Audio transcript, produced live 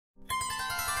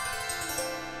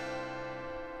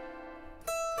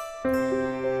Hello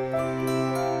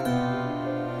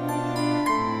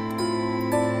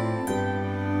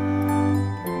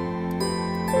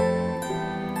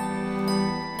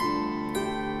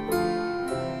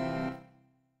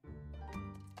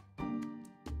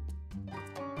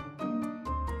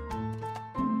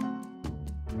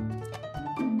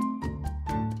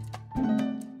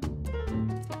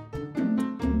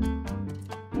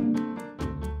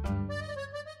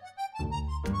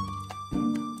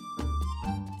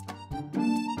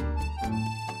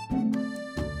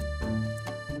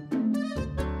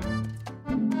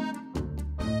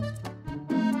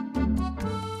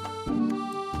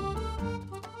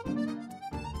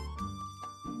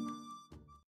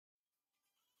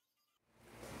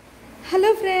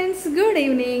friends, good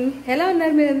evening. ఎలా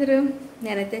ఉన్నారు మీరందరూ?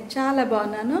 నేనైతే చాలా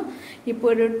బాగున్నాను.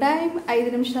 ఇప్పుడు టైం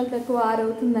 5 నిమిషాలు తక్కువ 6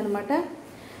 అవుతుందన్నమాట.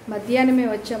 మధ్యాహ్నమే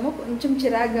వచ్చాము, కొంచెం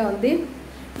చిరాగ్గా ఉంది.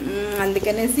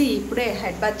 అందుకనేసి ఇప్పుడే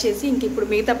హెడ్ బాత్ చేసి ఇంక ఇప్పుడు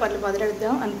మిగతా పనులు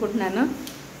మొదలెడదాం అనుకుంటున్నాను.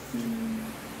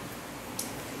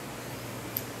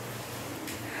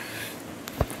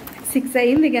 6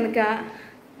 అయింది కనుక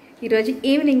ఈరోజు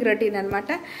ఈవినింగ్ రొటీన్ అనమాట.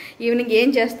 ఈవినింగ్ ఏం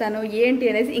చేస్తాను ఏంటి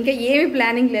అనేసి ఇంకా ఏమి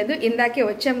ప్లానింగ్ లేదు. ఇందాకే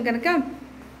వచ్చాము కనుక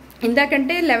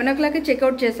ఇందాకంటే 11 o'clock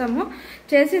చెక్అవుట్ చేసాము.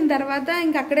 చేసిన తర్వాత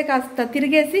ఇంక అక్కడే కాస్త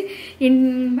తిరిగేసి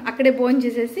అక్కడే భోజనం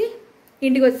చేసేసి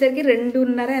ఇంటికి వచ్చేసరికి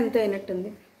 2:30 ఎంతో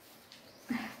అయినట్టుంది.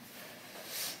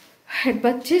 హెడ్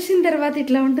బాత్ చేసిన తర్వాత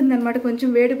ఇట్లా ఉంటుంది అనమాట. కొంచెం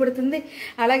వేడి పడుతుంది.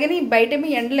 అలాగని బయటేమీ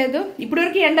ఎండలేదు.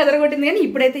 ఇప్పటివరకు ఎండ అదరగొట్టింది కానీ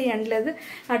ఇప్పుడైతే ఎండలేదు.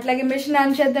 అట్లాగే మెషిన్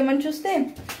ఆన్ చేద్దామని చూస్తే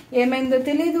ఏమైందో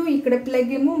తెలీదు. ఇక్కడ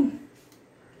ప్లగ్ ఏమో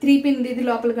 3 pin ఇది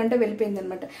లోపల గంట వెళ్ళిపోయింది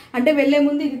అనమాట. అంటే వెళ్ళే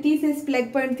ముందు ఇది తీసేసి ప్లగ్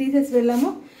పాయింట్ తీసేసి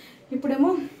వెళ్ళాము.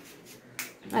 ఇప్పుడేమో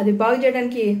అది బాగు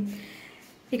చేయడానికి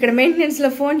ఇక్కడ మెయింటెనెన్స్లో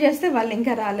ఫోన్ చేస్తే వాళ్ళు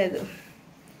ఇంకా రాలేదు.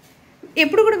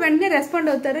 ఎప్పుడు కూడా వెంటనే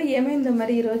రెస్పాండ్ అవుతారు. ఏమైందో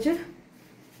మరి ఈరోజు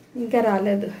ఇంకా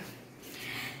రాలేదు.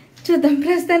 చూద్దాం.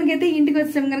 ప్రస్తుతానికైతే ఇంటికి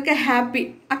వచ్చాం కనుక హ్యాపీ.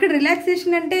 అక్కడ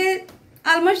రిలాక్సేషన్ అంటే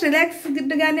ఆల్మోస్ట్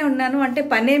రిలాక్స్డ్గానే ఉన్నాను. అంటే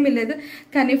పనేమీ లేదు,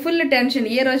 కానీ ఫుల్ టెన్షన్.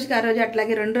 ఏ రోజుకి ఆ రోజు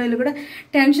అట్లాగే 2 రోజులు కూడా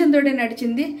టెన్షన్ తోటే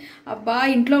నడిచింది. అబ్బా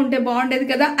ఇంట్లో ఉంటే బాగుండేది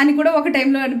కదా అని కూడా ఒక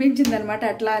టైంలో అనిపించింది అనమాట.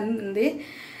 అట్లా ఉంది.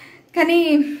 కానీ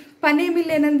పనేమీ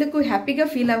లేనందుకు హ్యాపీగా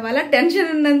ఫీల్ అవ్వాలా,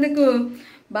 టెన్షన్ ఉన్నందుకు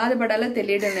బాధపడాలో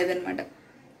తెలియడం లేదనమాట.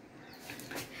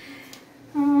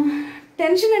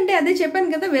 టెన్షన్ అంటే అదే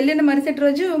చెప్పాను కదా, వెళ్ళిన మరుసటి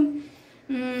రోజు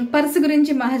పర్స్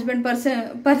గురించి మా హస్బెండ్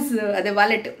పర్స్ అదే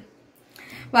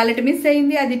వాలెట్ మిస్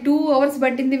అయింది. అది 2 hours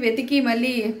పట్టింది వెతికి,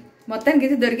 మళ్ళీ మొత్తానికి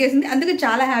అయితే దొరికేసింది. అందుకు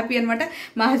చాలా హ్యాపీ అనమాట.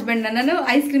 మా హస్బెండ్ అన్నాను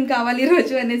ఐస్ క్రీమ్ కావాలి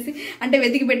ఈరోజు అనేసి, అంటే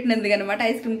వెతికి పెట్టినందుకు అనమాట.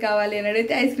 ఐస్ క్రీమ్ కావాలి అని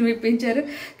అడిగితే ఐస్ క్రీమ్ ఇప్పించారు.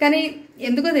 కానీ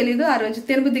ఎందుకో తెలీదు ఆ రోజు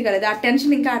తినబుద్ధి కాలేదు. ఆ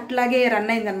టెన్షన్ ఇంకా అట్లాగే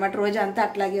రన్ అయిందనమాట. రోజు అంతా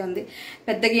అట్లాగే ఉంది.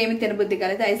 పెద్దగా ఏమి తినబుద్ధి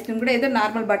కాలేదు. ఐస్ క్రీమ్ కూడా ఏదో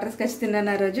నార్మల్ బటర్ స్కాచ్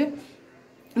తిన్నాను ఆ రోజు.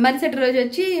 మరుసటి రోజు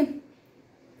వచ్చి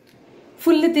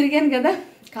ఫుల్ తిరిగాను కదా,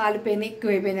 కాలు పెయిన్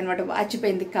ఎక్కువైపోయింది అనమాట.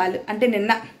 వాచిపోయింది కాలు. అంటే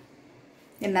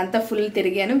నిన్నంతా ఫుల్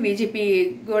తిరిగాను. బీజేపీ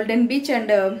గోల్డెన్ బీచ్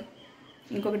అండ్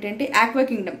ఇంకొకటి ఏంటి aqua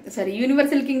Kingdom, sorry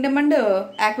universal Kingdom and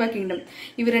aqua Kingdom,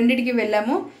 ఇవి రెండింటికి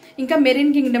వెళ్ళాము. ఇంకా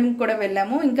మెరీన్ కింగ్డమ్ కూడా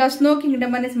వెళ్ళాము. ఇంకా స్నో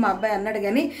కింగ్డమ్ అనేసి మా అబ్బాయి అన్నాడు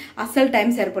కానీ అస్సలు టైం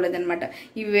సరిపోలేదు అనమాట.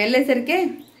 ఇవి వెళ్ళేసరికి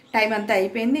టైం అంతా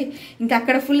అయిపోయింది. ఇంకా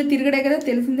అక్కడ ఫుల్ తిరగడే కదా,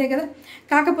 తెలిసిందే కదా.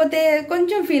 కాకపోతే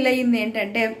కొంచెం ఫీల్ అయ్యింది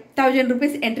ఏంటంటే 1000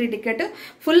 rupees ఎంట్రీ టికెట్,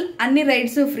 ఫుల్ అన్ని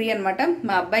రైడ్స్ ఫ్రీ అనమాట.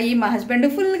 మా అబ్బాయి మా హస్బెండ్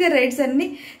ఫుల్గా రైడ్స్ అన్ని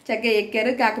చక్కగా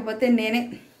ఎక్కారు. కాకపోతే నేనే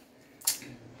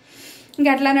ఇంకా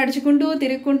అట్లా నడుచుకుంటూ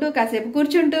తిరుగుకుంటూ కాసేపు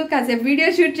కూర్చుంటూ కాసేపు వీడియో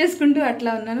షూట్ చేసుకుంటూ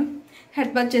అట్లా ఉన్నాను.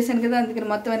 హెడ్ బాత్ చేశాను కదా, అందుకని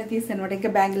మొత్తం అని తీసాను అనమాట. ఇంకా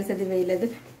బ్యాంగిల్స్ అది వేయలేదు.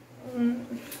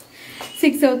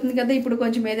 6 అవుతుంది కదా, ఇప్పుడు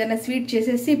కొంచెం ఏదైనా స్వీట్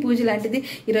చేసేసి పూజ లాంటిది.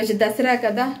 ఈరోజు దసరా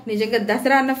కదా, నిజంగా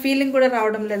దసరా అన్న ఫీలింగ్ కూడా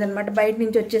రావడం లేదనమాట. బయట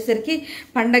నుంచి వచ్చేసరికి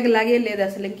పండగలాగే లేదు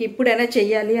అసలు. ఇంక ఇప్పుడైనా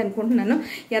చెయ్యాలి అనుకుంటున్నాను.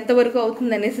 ఎంతవరకు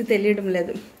అవుతుంది అనేసి తెలియడం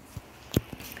లేదు.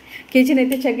 కిచెన్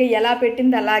అయితే చక్కగా ఎలా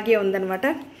పెట్టింది అలాగే ఉందనమాట.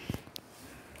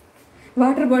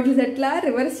 వాటర్ బాటిల్స్ అట్లా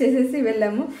రివర్స్ చేసేసి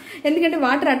వెళ్ళాము. ఎందుకంటే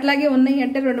వాటర్ అట్లాగే ఉన్నాయి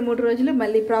అంటే 2-3 రోజులు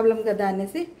మళ్ళీ ప్రాబ్లం కదా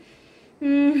అనేసి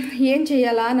ఏం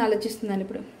చేయాలా అని ఆలోచిస్తున్నాను.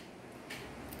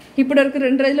 ఇప్పటివరకు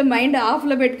 2 రోజులు మైండ్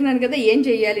ఆఫ్లో పెట్టుకున్నాను కదా, ఏం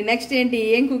చేయాలి నెక్స్ట్, ఏంటి,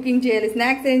 ఏం కుకింగ్ చేయాలి,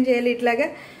 స్నాక్స్ ఏం చేయాలి, ఇట్లాగా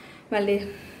మళ్ళీ.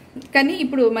 కానీ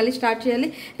ఇప్పుడు మళ్ళీ స్టార్ట్ చేయాలి.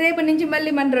 రేపటి నుంచి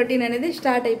మళ్ళీ మన రొటీన్ అనేది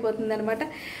స్టార్ట్ అయిపోతుంది అనమాట.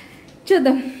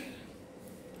 చూద్దాం.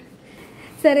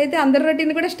 సరే అయితే అందరి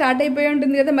రొటీన్ కూడా స్టార్ట్ అయిపోయి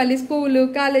ఉంటుంది కదా. మళ్ళీ స్కూలు,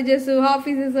 కాలేజెస్,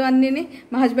 ఆఫీసెస్ అన్నీ.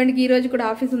 మా హస్బెండ్కి ఈరోజు కూడా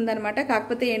ఆఫీస్ ఉందనమాట.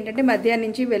 కాకపోతే ఏంటంటే మధ్యాహ్నం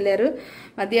నుంచి వెళ్ళారు.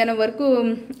 మధ్యాహ్నం వరకు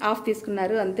ఆఫ్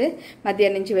తీసుకున్నారు అంతే.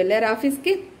 మధ్యాహ్నం నుంచి వెళ్ళారు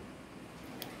ఆఫీస్కి.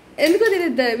 ఎందుకో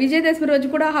తెలియదు, విజయదశమి రోజు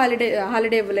కూడా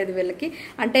హాలిడే ఇవ్వలేదు వీళ్ళకి.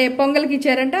 అంటే పొంగల్కి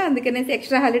ఇచ్చారంట, అందుకనేసి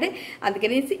ఎక్స్ట్రా హాలిడే.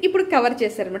 అందుకనేసి ఇప్పుడు కవర్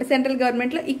చేశారనమాట సెంట్రల్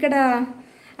గవర్నమెంట్లో. ఇక్కడ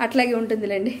అట్లాగే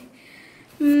ఉంటుందిలేండి.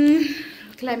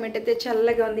 క్లైమేట్ అయితే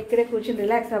చల్లగా ఉంది. ఇక్కడే కూర్చొని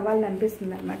రిలాక్స్ అవ్వాలని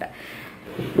అనిపిస్తుంది అనమాట.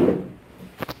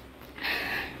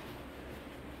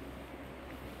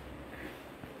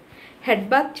 హెడ్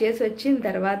బాత్ చేసి వచ్చిన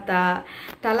తర్వాత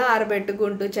తల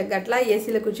ఆరబెట్టుకుంటూ చక్కట్లా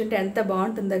ఏసీలో కూర్చుంటే ఎంత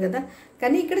బాగుంటుందో కదా.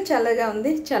 కానీ ఇక్కడ చల్లగా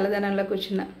ఉంది, చల్లదనంలో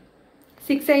కూర్చున్నా.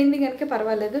 6 అయింది కనుక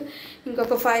పర్వాలేదు.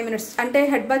 ఇంకొక 5 minutes అంటే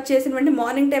హెడ్ బాత్ చేసిన వెంటనే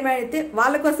మార్నింగ్ టైం అయితే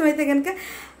వాళ్ళ కోసం అయితే కనుక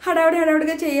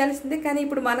హడావుడిగా చేయాల్సిందే. కానీ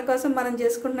ఇప్పుడు మన కోసం మనం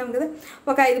చేసుకుంటున్నాం కదా,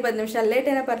 ఒక 5-10 నిమిషాలు లేట్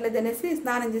అయినా పర్లేదు అనేసి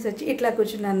స్నానం చేసి వచ్చి ఇట్లా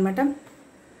కూర్చున్నాను అనమాట.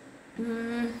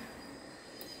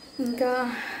 ఇంకా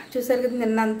చూసారు కదా,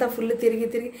 నిన్న అంతా ఫుల్ తిరిగి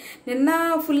నిన్న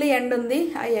ఫుల్ ఎండ ఉంది.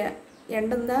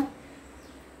 ఎండ ఉందా,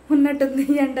 ఉన్నట్టుంది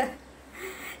ఎండ.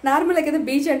 నార్మల్గా కదా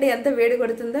బీచ్ అంటే ఎంత వేడి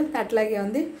కొడుతుందో అట్లాగే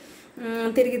ఉంది.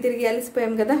 తిరిగి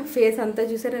అలసిపోయాం కదా. ఫేస్ అంతా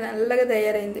చూసారా నల్లగా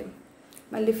తయారైంది.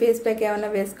 మళ్ళీ ఫేస్ ప్యాక్ ఏమైనా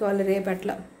వేసుకోవాలి రేపు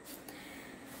అట్లా.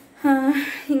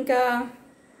 ఇంకా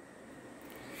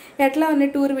ఎట్లా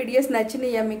ఉన్నాయి టూర్ వీడియోస్,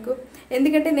 నచ్చినాయా మీకు?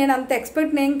 ఎందుకంటే నేను అంత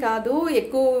ఎక్స్పర్ట్ ఏం కాదు,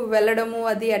 ఎక్కువ వెళ్ళడము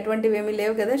అది అటువంటివి ఏమీ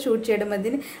లేవు కదా షూట్ చేయడం అది.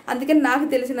 అందుకని నాకు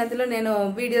తెలిసినంతలో నేను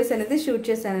వీడియోస్ అనేది షూట్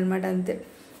చేశాను అనమాట, అంతే.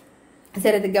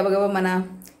 సరే, అది గబగబా మన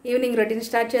ఈవినింగ్ రొటీన్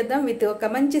స్టార్ట్ చేద్దాం. విత్ ఒక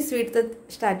మంచి స్వీట్తో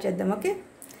స్టార్ట్ చేద్దాం. ఓకే,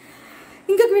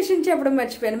 ఇంకొక విషయం చెప్పడం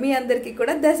మర్చిపోయాను. మీ అందరికీ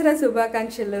కూడా దసరా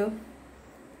శుభాకాంక్షలు.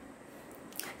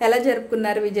 ఎలా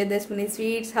జరుపుకున్నారు విజయదశమిని?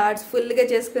 స్వీట్స్, హార్ట్స్ ఫుల్గా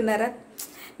చేసుకున్నారా?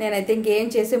 నేనైతే ఇంకేం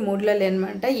చేసే మూడ్లో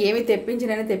లేనమాట. ఏమి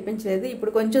తెప్పించలేదు.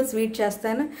 ఇప్పుడు కొంచెం స్వీట్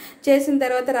చేస్తాను. చేసిన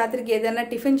తర్వాత రాత్రికి ఏదైనా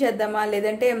టిఫిన్ చేద్దామా,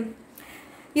 లేదంటే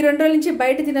ఈ 2 రోజుల నుంచి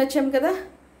బయట తినొచ్చాం కదా,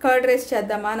 కర్డ్ రైస్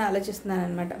చేద్దామా అని ఆలోచిస్తున్నాను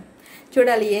అనమాట.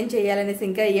 చూడాలి ఏం చేయాలనేసి,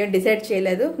 ఇంకా ఏం డిసైడ్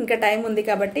చేయలేదు. ఇంకా టైం ఉంది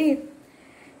కాబట్టి,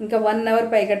 ఇంకా 1 hour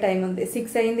పైగా టైం ఉంది.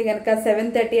 6 అయింది కనుక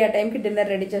 7:30 ఆ టైంకి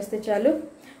డిన్నర్ రెడీ చేస్తే చాలు.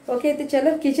 ఓకే, అయితే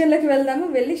చలో కిచెన్లోకి వెళ్దాము,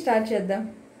 వెళ్ళి స్టార్ట్ చేద్దాం.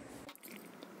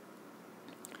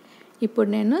 ఇప్పుడు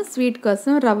నేను స్వీట్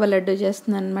కోసం రవ్వ లడ్డు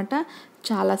చేస్తున్నాను అనమాట.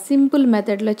 చాలా సింపుల్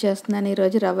మెథడ్లో చేస్తున్నాను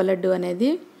ఈరోజు రవ్వ లడ్డు అనేది.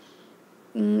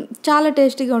 చాలా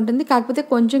టేస్టీగా ఉంటుంది. కాకపోతే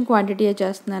కొంచెం క్వాంటిటీయే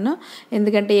చేస్తున్నాను,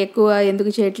 ఎందుకంటే ఎక్కువ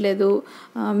ఎందుకు చేయట్లేదు,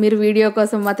 మీరు వీడియో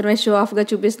కోసం మాత్రమే షో ఆఫ్గా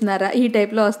చూపిస్తున్నారా, ఈ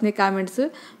టైప్లో వస్తున్నాయి కామెంట్స్.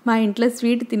 మా ఇంట్లో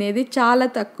స్వీట్ తినేది చాలా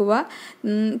తక్కువ,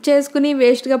 చేసుకుని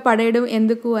వేస్ట్గా పడేయడం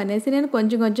ఎందుకు అనేసి నేను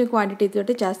కొంచెం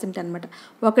క్వాంటిటీతోటి చేస్తుంటాను అనమాట.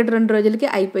 1-2 రోజులకి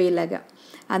అయిపోయేలాగా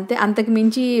అంతే. అంతకు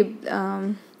మించి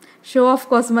షో ఆఫ్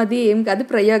కోసం అది ఏం కాదు,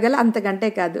 ప్రయోగాలు అంతకంటే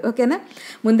కాదు. ఓకేనా,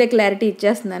 ముందే క్లారిటీ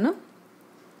ఇచ్చేస్తున్నాను.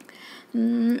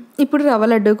 ఇప్పుడు రవ్వ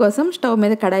లడ్డు కోసం స్టవ్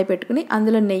మీద కడాయి పెట్టుకుని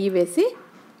అందులో నెయ్యి వేసి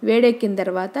వేడెక్కిన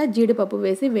తర్వాత జీడిపప్పు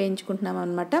వేసి వేయించుకుంటున్నాం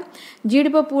అనమాట.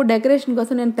 జీడిపప్పు డెకరేషన్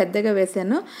కోసం నేను పెద్దగా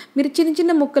వేసాను, మీరు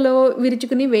చిన్న ముక్కలు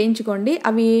విరుచుకుని వేయించుకోండి.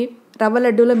 అవి రవ్వ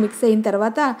లడ్డూలో మిక్స్ అయిన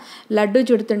తర్వాత లడ్డు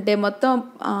చుడుతుంటే మొత్తం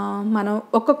మనం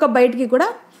ఒక్కొక్క బయటికి కూడా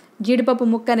జీడిపప్పు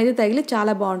ముక్క అనేది తగిలి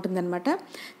చాలా బాగుంటుంది అనమాట.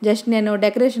 జస్ట్ నేను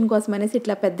డెకరేషన్ కోసం అనేసి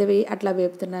ఇట్లా పెద్దవి అట్లా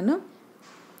వేపుతున్నాను.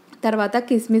 తర్వాత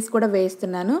కిస్మిస్ కూడా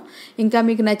వేస్తున్నాను. ఇంకా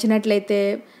మీకు నచ్చినట్లయితే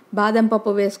బాదం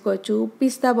పప్పు వేసుకోవచ్చు,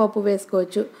 పిస్తా పప్పు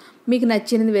వేసుకోవచ్చు, మీకు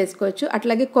నచ్చినది వేసుకోవచ్చు.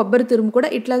 అట్లాగే కొబ్బరి తురుము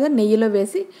కూడా ఇట్లాగా నెయ్యిలో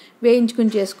వేసి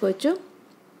వేయించుకుని చేసుకోవచ్చు.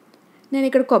 నేను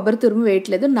ఇక్కడ కొబ్బరి తురుము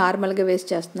వేయట్లేదు, నార్మల్గా వేసి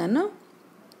చేస్తున్నాను.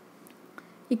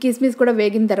 ఈ కిస్మిస్ కూడా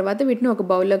వేగిన తర్వాత వీటిని ఒక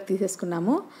బౌల్లోకి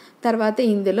తీసేసుకున్నాము. తర్వాత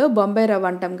ఇందులో బొంబాయి రవ్వ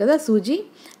అంటాం కదా, సూజీ,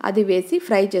 అది వేసి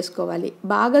ఫ్రై చేసుకోవాలి.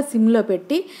 బాగా సిమ్లో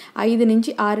పెట్టి 5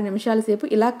 నుంచి 6 నిమిషాల సేపు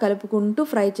ఇలా కలుపుకుంటూ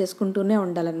ఫ్రై చేసుకుంటూనే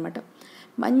ఉండాలన్నమాట.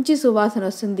 మంచి సువాసన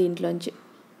వస్తుంది దీంట్లోంచి.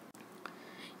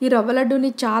 ఈ రవ్వ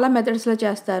లడ్డూని చాలా మెథడ్స్లో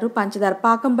చేస్తారు. పంచదార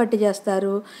పాకం పట్టి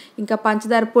చేస్తారు, ఇంకా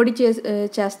పంచదార పొడి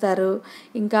చేస్తారు,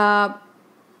 ఇంకా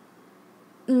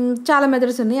చాలా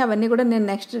మెథడ్స్ ఉన్నాయి. అవన్నీ కూడా నేను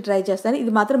నెక్స్ట్ ట్రై చేస్తాను.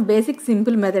 ఇది మాత్రం బేసిక్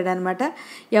సింపుల్ మెథడ్ అనమాట.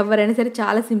 ఎవరైనా సరే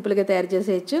చాలా సింపుల్గా తయారు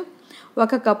చేసేయచ్చు.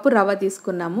 1 కప్పు రవ్వ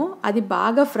తీసుకున్నాము. అది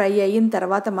బాగా ఫ్రై అయిన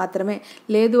తర్వాత మాత్రమే,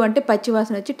 లేదు అంటే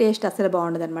పచ్చివాసన వచ్చి టేస్ట్ అసలు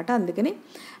బాగుండదు అనమాట. అందుకని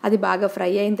అది బాగా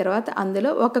ఫ్రై అయిన తర్వాత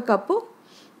అందులో 1 కప్పు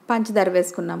పంచదార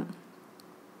వేసుకున్నాము.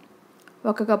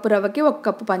 1 కప్పు రవ్వకి 1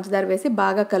 కప్పు పంచదార వేసి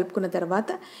బాగా కలుపుకున్న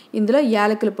తర్వాత ఇందులో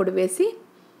యాలకుల పొడి వేసి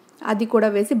అది కూడా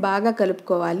వేసి బాగా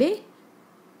కలుపుకోవాలి.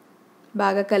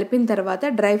 బాగా కలిపిన తర్వాత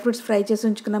డ్రై ఫ్రూట్స్ ఫ్రై చేసి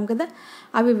ఉంచుకున్నాం కదా,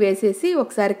 అవి వేసేసి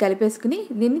ఒకసారి కలిపేసుకుని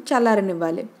దీన్ని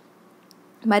చల్లారనివ్వాలి.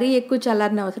 మరీ ఎక్కువ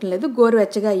చల్లారని అవసరం లేదు,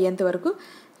 గోరువెచ్చగా అయ్యేంత వరకు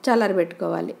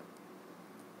చల్లారబెట్టుకోవాలి.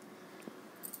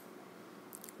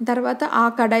 తర్వాత ఆ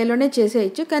కడాయిలోనే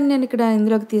చేసేయచ్చు, కానీ నేను ఇక్కడ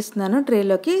ఇందులోకి తీస్తున్నాను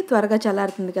ట్రేలోకి, త్వరగా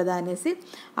చల్లారుతుంది కదా అనేసి.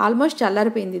 ఆల్మోస్ట్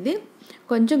చల్లారిపోయింది ఇది.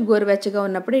 కొంచెం గోరువెచ్చగా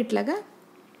ఉన్నప్పుడు ఇట్లాగా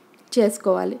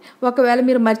చేసుకోవాలి. ఒకవేళ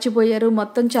మీరు మర్చిపోయారు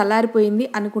మొత్తం చల్లారిపోయింది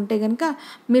అనుకుంటే కనుక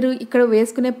మీరు ఇక్కడ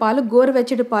వేసుకునే పాలు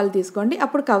గోరువెచ్చటి పాలు తీసుకోండి,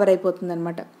 అప్పుడు కవర్ అయిపోతుంది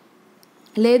అనమాట.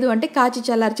 లేదు అంటే కాచి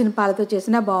చల్లార్చిన పాలతో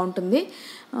చేసినా బాగుంటుంది.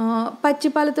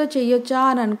 పచ్చి పాలతో చేయొచ్చా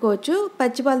అని అనుకోవచ్చు.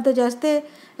 పచ్చి పాలతో చేస్తే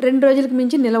 2 రోజులకు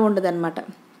మించి నిలవ ఉండదు అనమాట.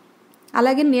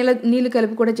 అలాగే నీళ్ళు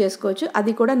కలిపి కూడా చేసుకోవచ్చు,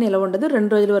 అది కూడా నిలవ ఉండదు, 2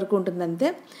 రోజుల వరకు ఉంటుంది అంతే.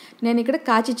 నేను ఇక్కడ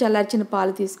కాచి చల్లార్చిన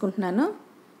పాలు తీసుకుంటున్నాను.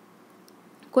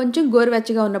 కొంచెం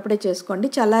గోరువెచ్చగా ఉన్నప్పుడే చేసుకోండి,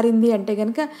 చల్లారింది అంటే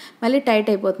కనుక మళ్ళీ టైట్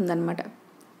అయిపోతుంది అనమాట.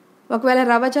 ఒకవేళ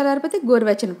రవ్వ చల్లారిపోతే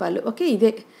గోరువెచ్చని పాలు. ఓకే,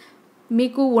 ఇదే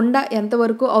మీకు ఉండ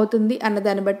ఎంతవరకు అవుతుంది అన్న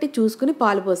దాన్ని బట్టి చూసుకుని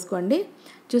పాలు పోసుకోండి.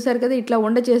 చూసారు కదా, ఇట్లా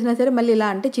ఉండ చేసినా సరే మళ్ళీ ఇలా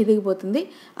అంటే చిదిగిపోతుంది,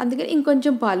 అందుకని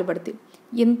ఇంకొంచెం పాలు పడుతుంది.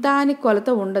 ఇంత అని కొలత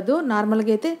ఉండదు.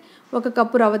 నార్మల్గా అయితే 1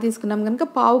 కప్పు రవ్వ తీసుకున్నాం కనుక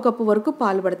 1/2 కప్పు వరకు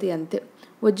పాలు పడతాయి అంతే.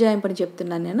 ఉజ్జాయింపని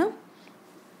చెప్తున్నాను నేను.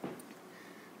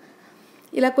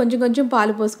 ఇలా కొంచెం కొంచెం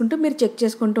పాలు పోసుకుంటూ మీరు చెక్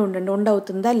చేసుకుంటూ ఉండండి ఉండ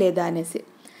అవుతుందా లేదా అనేసి.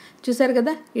 చూసారు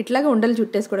కదా, ఇట్లాగా ఉండలు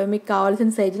చుట్టేసుకోవడం. మీకు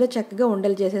కావాల్సిన సైజులో చక్కగా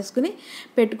ఉండలు చేసేసుకుని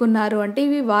పెట్టుకున్నారు అంటే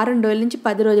ఇవి వారం రోజుల నుంచి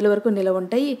 10 రోజుల వరకు నిలవ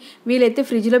ఉంటాయి. వీలైతే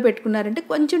ఫ్రిడ్జ్లో పెట్టుకున్నారంటే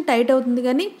కొంచెం టైట్ అవుతుంది,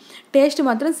 కానీ టేస్ట్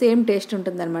మాత్రం సేమ్ టేస్ట్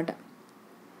ఉంటుంది అనమాట.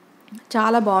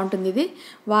 చాలా బాగుంటుంది ఇది.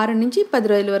 వారం నుంచి 10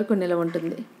 రోజుల వరకు నిలవ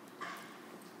ఉంటుంది.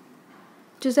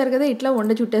 చూసారు కదా, ఇట్లా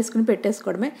ఉండ చుట్టేసుకుని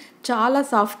పెట్టేసుకోవడమే. చాలా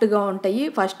సాఫ్ట్గా ఉంటాయి.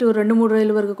 ఫస్ట్ 2-3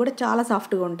 రోజుల వరకు కూడా చాలా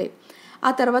సాఫ్ట్గా ఉంటాయి.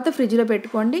 ఆ తర్వాత ఫ్రిడ్జ్లో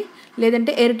పెట్టుకోండి,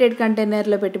 లేదంటే ఎయిర్టైట్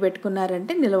కంటైనర్లో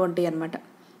పెట్టుకున్నారంటే నిలవ ఉంటాయి అన్నమాట.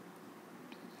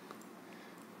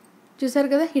 చూసారు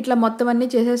కదా, ఇట్లా మొత్తం అన్నీ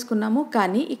చేసేసుకున్నాము.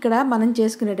 కానీ ఇక్కడ మనం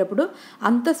చేసుకునేటప్పుడు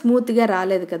అంత స్మూత్గా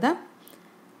రాలేదు కదా,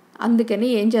 అందుకని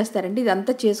ఏం చేస్తారంటే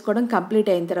ఇదంతా చేసుకోవడం కంప్లీట్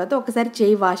అయిన తర్వాత ఒకసారి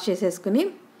చేయి వాష్ చేసేసుకుని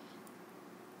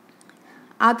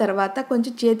ఆ తర్వాత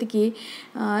కొంచెం చేతికి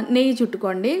నెయ్యి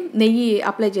చుట్టుకోండి, నెయ్యి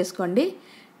అప్లై చేసుకోండి.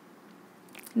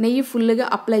 నెయ్యి ఫుల్గా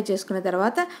అప్లై చేసుకున్న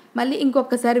తర్వాత మళ్ళీ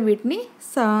ఇంకొకసారి వీటిని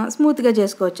స్మూత్గా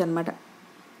చేసుకోవచ్చు అనమాట.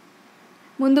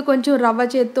 ముందు కొంచెం రవ్వ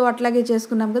చేత్తో అట్లాగే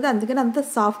చేసుకున్నాం కదా, అందుకని అంత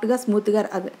సాఫ్ట్గా స్మూత్గా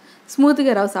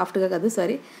రావు, సాఫ్ట్గా కాదు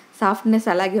సారీ, సాఫ్ట్నెస్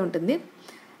అలాగే ఉంటుంది,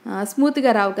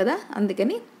 స్మూత్గా రావు కదా.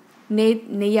 అందుకని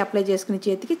నెయ్యి అప్లై చేసుకుని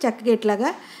చేతికి చక్కగా ఇట్లాగా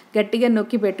గట్టిగా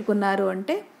నొక్కి పెట్టుకున్నారు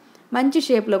అంటే మంచి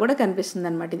షేప్లో కూడా కనిపిస్తుంది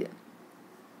అనమాట. ఇది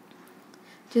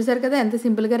చూసారు కదా ఎంత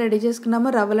సింపుల్గా రెడీ చేసుకున్నామో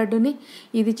రవ్వ లడ్డుని.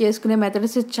 ఇది చేసుకునే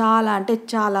మెథడ్స్ చాలా అంటే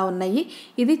చాలా ఉన్నాయి.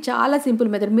 ఇది చాలా సింపుల్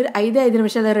మెథడ్, మీరు 5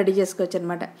 నిమిషాల్లో రెడీ చేసుకోవచ్చు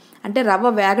అనమాట. అంటే రవ్వ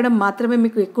వేగడం మాత్రమే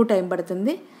మీకు ఎక్కువ టైం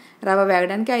పడుతుంది. రవ్వ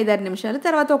వేగడానికి 5-6 నిమిషాలు,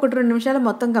 తర్వాత 1-2 నిమిషాలు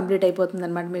మొత్తం కంప్లీట్ అయిపోతుంది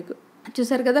అనమాట మీకు.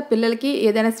 చూసారు కదా, పిల్లలకి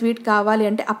ఏదైనా స్వీట్ కావాలి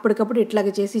అంటే అప్పటికప్పుడు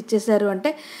ఇట్లాగే చేసి ఇచ్చేసారు అంటే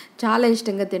చాలా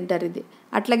ఇష్టంగా తింటారు ఇది.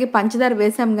 అట్లాగే పంచదార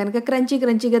వేసాం కనుక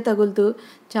క్రంచీగా తగులుతూ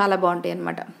చాలా బాగుంటాయి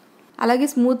అన్నమాట. అలాగే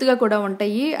స్మూత్గా కూడా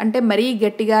ఉంటాయి, అంటే మరీ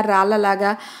గట్టిగా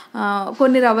రాళ్ళలాగా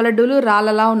కొన్ని రవ్వ లడ్డూలు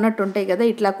రాళ్ళలా ఉన్నట్టు ఉంటాయి కదా,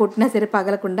 ఇట్లా కొట్టినా సరే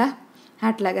పగలకుండా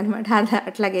అట్లాగనమాట.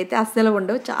 అట్లాగైతే అస్సలు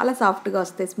ఉండవు, చాలా సాఫ్ట్గా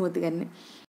వస్తాయి స్మూత్గానే.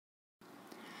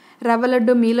 రవ్వ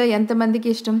లడ్డు మీలో ఎంతమందికి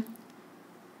ఇష్టం?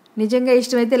 నిజంగా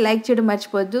ఇష్టమైతే లైక్ చేయడం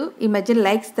మర్చిపోద్దు. ఈ మధ్య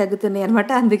లైక్స్ తగ్గుతున్నాయి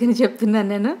అనమాట, అందుకని చెప్తున్నాను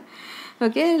నేను.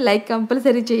 ఓకే, లైక్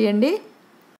కంపల్సరీ చేయండి.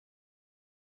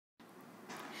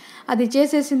 అది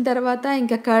చేసేసిన తర్వాత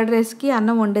ఇంకా కర్డ్ రైస్కి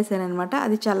అన్నం వండేసాను అనమాట.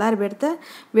 అది చల్లారి పెడితే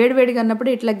వేడివేడిగా అన్నప్పుడు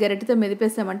ఇట్లా గరిటెతో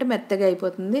మెదిపేసామంటే మెత్తగా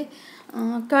అయిపోతుంది.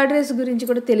 కర్డ్ రైస్ గురించి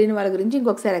కూడా తెలియని వాళ్ళ గురించి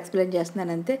ఇంకొకసారి ఎక్స్ప్లెయిన్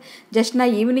చేస్తున్నాను అంతే. జస్ట్ నా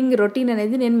ఈవినింగ్ రొటీన్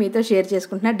అనేది నేను మీతో షేర్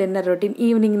చేసుకుంటున్నా. డిన్నర్ రొటీన్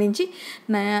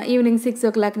ఈవినింగ్ 6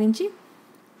 o'clock నుంచి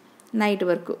నైట్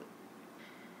వరకు.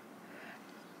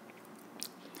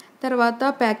 తర్వాత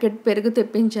ప్యాకెట్ పెరుగు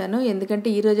తెప్పించాను, ఎందుకంటే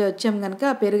ఈరోజు వచ్చాం కనుక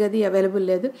పెరుగు అది అవైలబుల్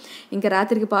లేదు. ఇంకా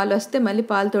రాత్రికి పాలు వస్తే మళ్ళీ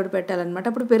పాలు తోడు పెట్టాలన్నమాట.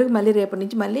 అప్పుడు పెరుగు మళ్ళీ రేపటి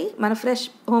నుంచి మళ్ళీ మన ఫ్రెష్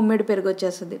హోమ్మేడ్ పెరుగు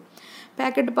వచ్చేస్తుంది.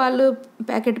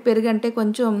 ప్యాకెట్ పెరుగు అంటే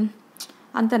కొంచెం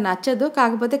అంత నచ్చదు,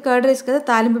 కాకపోతే కర్డ్ రైస్ కదా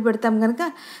తాలింపు పెడతాం కనుక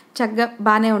చక్కగా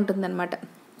బాగానే ఉంటుందన్నమాట.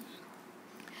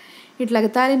 ఇట్లాగ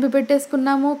తాలింపు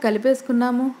పెట్టేసుకున్నాము,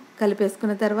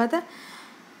 కలిపేసుకున్న తర్వాత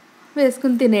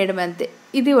వేసుకుని తినేయడం అంతే.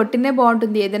 ఇది ఒట్టినే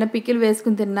బాగుంటుంది, ఏదైనా పికిల్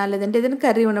వేసుకుని తిన్నా లేదంటే ఏదైనా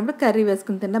కర్రీ ఉన్నప్పుడు కర్రీ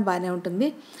వేసుకుని తిన్నా బాగానే ఉంటుంది.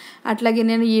 అట్లాగే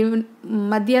నేను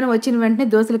మధ్యాహ్నం వచ్చిన వెంటనే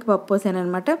దోశలకి పప్పు పోసాను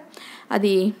అనమాట.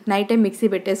 అది నైట్ టైం మిక్సీ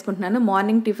పెట్టేసుకుంటున్నాను,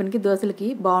 మార్నింగ్ టిఫిన్కి దోశలకి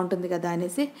బాగుంటుంది కదా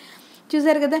అనేసి.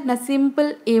 చూసారు కదా నా సింపుల్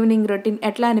ఈవినింగ్ రొటీన్.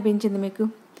 ఎట్లా అనిపించింది మీకు?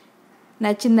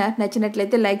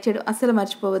 నచ్చినట్లయితే లైక్ చేయడం అస్సలు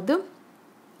మర్చిపోవద్దు.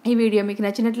 ఈ వీడియో మీకు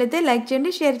నచ్చినట్లయితే లైక్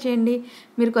చేయండి, షేర్ చేయండి.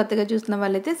 మీరు కొత్తగా చూస్తున్న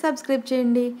వాళ్ళైతే సబ్స్క్రైబ్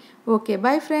చేయండి. Okay,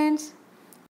 bye friends.